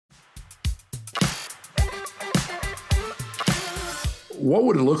what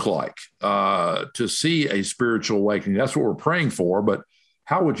would it look like to see a spiritual awakening? That's what we're praying for, but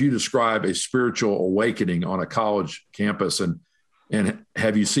how would you describe a spiritual awakening on a college campus? And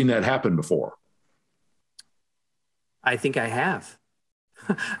have you seen that happen before? I think I have.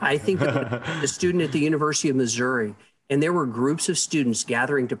 I think that a student at the University of Missouri, and there were groups of students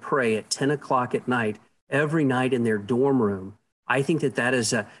gathering to pray at 10 o'clock at night, every night in their dorm room. I think that that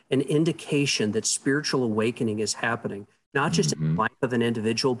is an indication that spiritual awakening is happening, not just in the life of an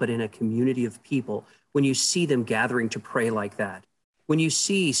individual, but in a community of people. When you see them gathering to pray like that, when you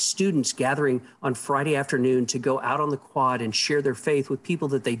see students gathering on Friday afternoon to go out on the quad and share their faith with people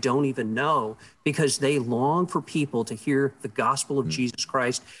that they don't even know because they long for people to hear the gospel of Jesus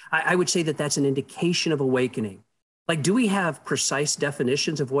Christ, I would say that that's an indication of awakening. Like, do we have precise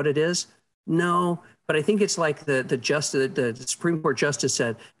definitions of what it is? No, but I think it's like the Supreme Court justice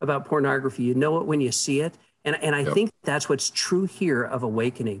said about pornography. You know it when you see it. And I think that's what's true here of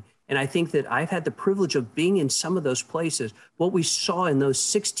awakening. And I think that I've had the privilege of being in some of those places. What we saw in those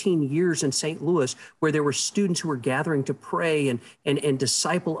 16 years in St. Louis, where there were students who were gathering to pray and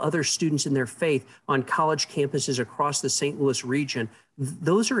disciple other students in their faith on college campuses across the St. Louis region,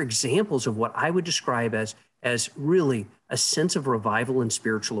 those are examples of what I would describe as really a sense of revival and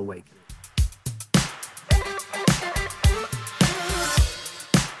spiritual awakening.